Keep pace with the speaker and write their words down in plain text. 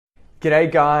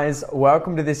G'day guys,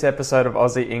 welcome to this episode of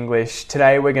Aussie English.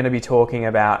 Today we're going to be talking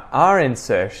about R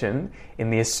insertion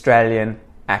in the Australian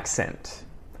accent.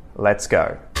 Let's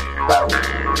go.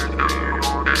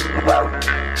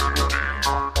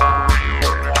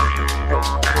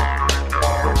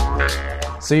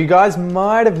 So you guys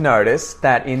might have noticed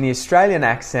that in the Australian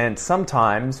accent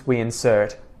sometimes we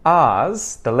insert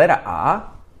R's, the letter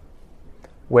R,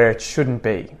 where it shouldn't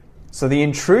be. So the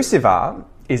intrusive R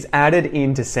is added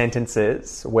into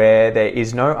sentences where there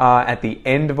is no R at the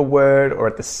end of a word or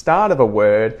at the start of a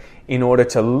word in order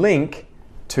to link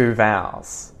two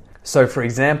vowels. So for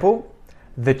example,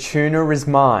 the tuna is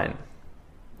mine,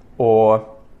 or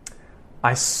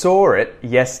I saw it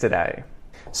yesterday.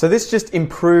 So this just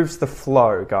improves the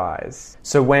flow, guys.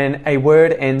 So when a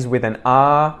word ends with an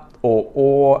R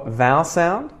or vowel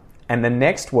sound, and the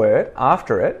next word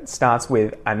after it starts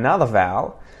with another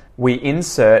vowel, we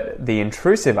insert the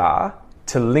intrusive R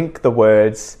to link the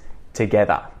words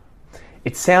together.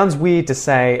 It sounds weird to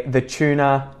say the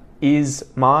tuna is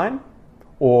mine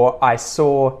or I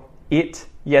saw it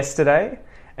yesterday,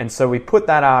 and so we put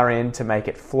that R in to make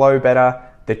it flow better.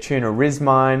 The tuna is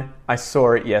mine, I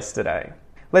saw it yesterday.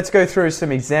 Let's go through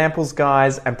some examples,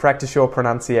 guys, and practice your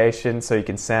pronunciation so you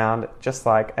can sound just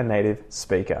like a native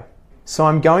speaker. So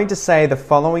I'm going to say the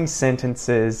following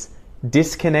sentences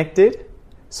disconnected,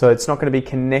 so it's not going to be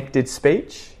connected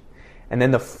speech. And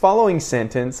then the following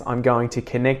sentence, I'm going to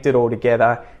connect it all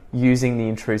together using the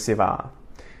intrusive R.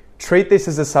 Treat this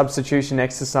as a substitution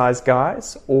exercise,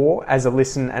 guys, or as a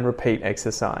listen and repeat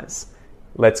exercise.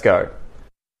 Let's go.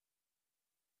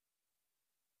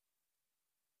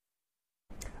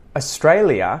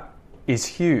 Australia is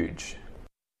huge.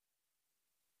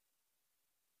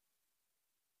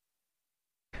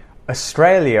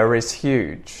 Australia is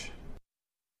huge.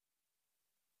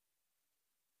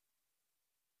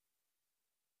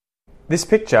 This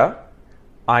picture,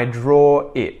 I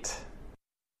draw it.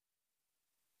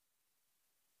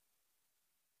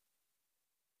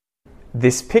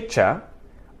 This picture,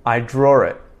 I draw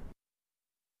it.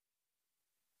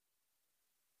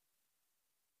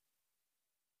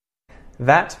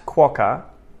 That quokka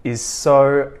is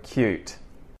so cute.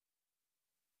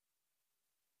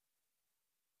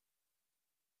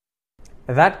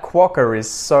 That quokka is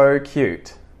so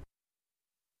cute.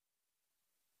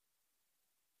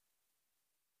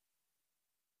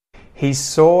 He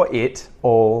saw it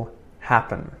all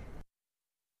happen.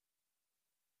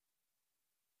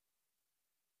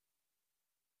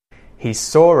 He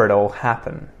saw it all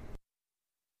happen.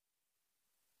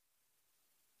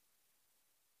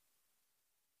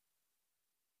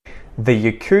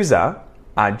 The Yakuza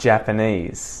are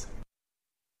Japanese.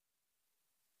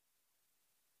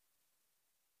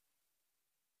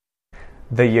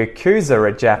 The Yakuza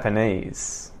are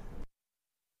Japanese.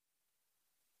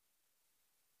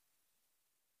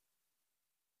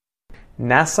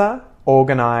 NASA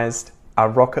organized a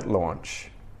rocket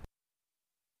launch.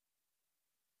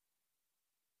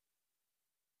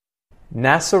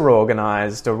 NASA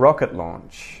organized a rocket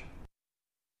launch.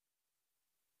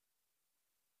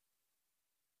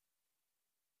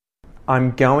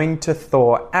 I'm going to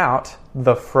thaw out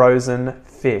the frozen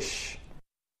fish.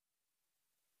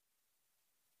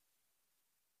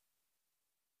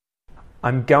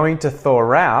 I'm going to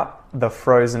thaw out the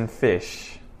frozen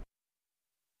fish.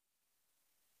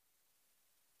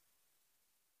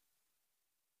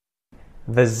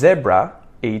 The zebra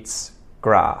eats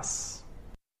grass.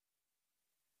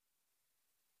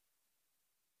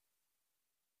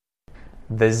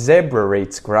 The zebra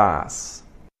eats grass.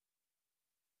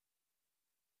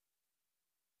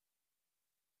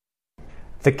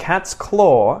 The cat's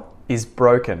claw is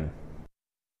broken.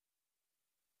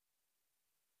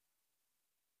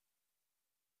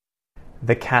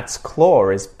 The cat's claw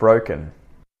is broken.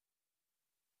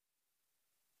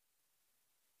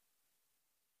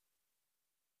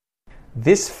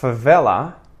 This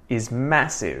favela is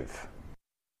massive.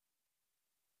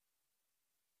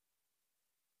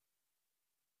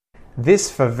 This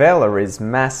favela is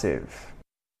massive.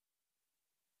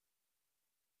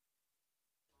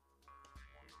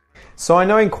 So I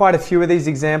know in quite a few of these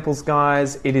examples,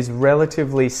 guys, it is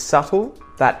relatively subtle.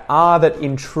 That R that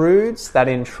intrudes, that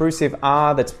intrusive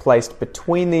R that's placed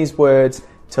between these words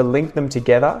to link them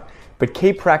together. But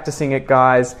keep practicing it,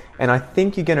 guys, and I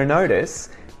think you're going to notice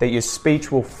that your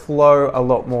speech will flow a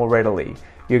lot more readily.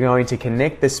 You're going to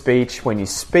connect the speech when you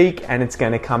speak, and it's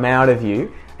going to come out of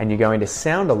you, and you're going to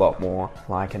sound a lot more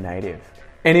like a native.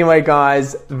 Anyway,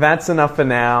 guys, that's enough for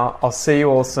now. I'll see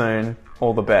you all soon.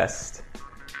 All the best.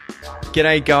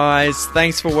 G'day guys,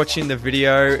 thanks for watching the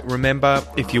video. Remember,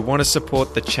 if you want to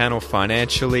support the channel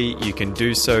financially, you can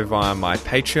do so via my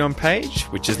Patreon page,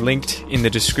 which is linked in the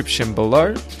description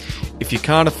below. If you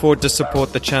can't afford to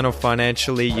support the channel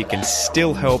financially, you can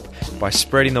still help by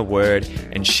spreading the word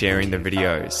and sharing the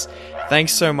videos.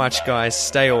 Thanks so much guys,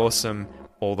 stay awesome,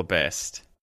 all the best.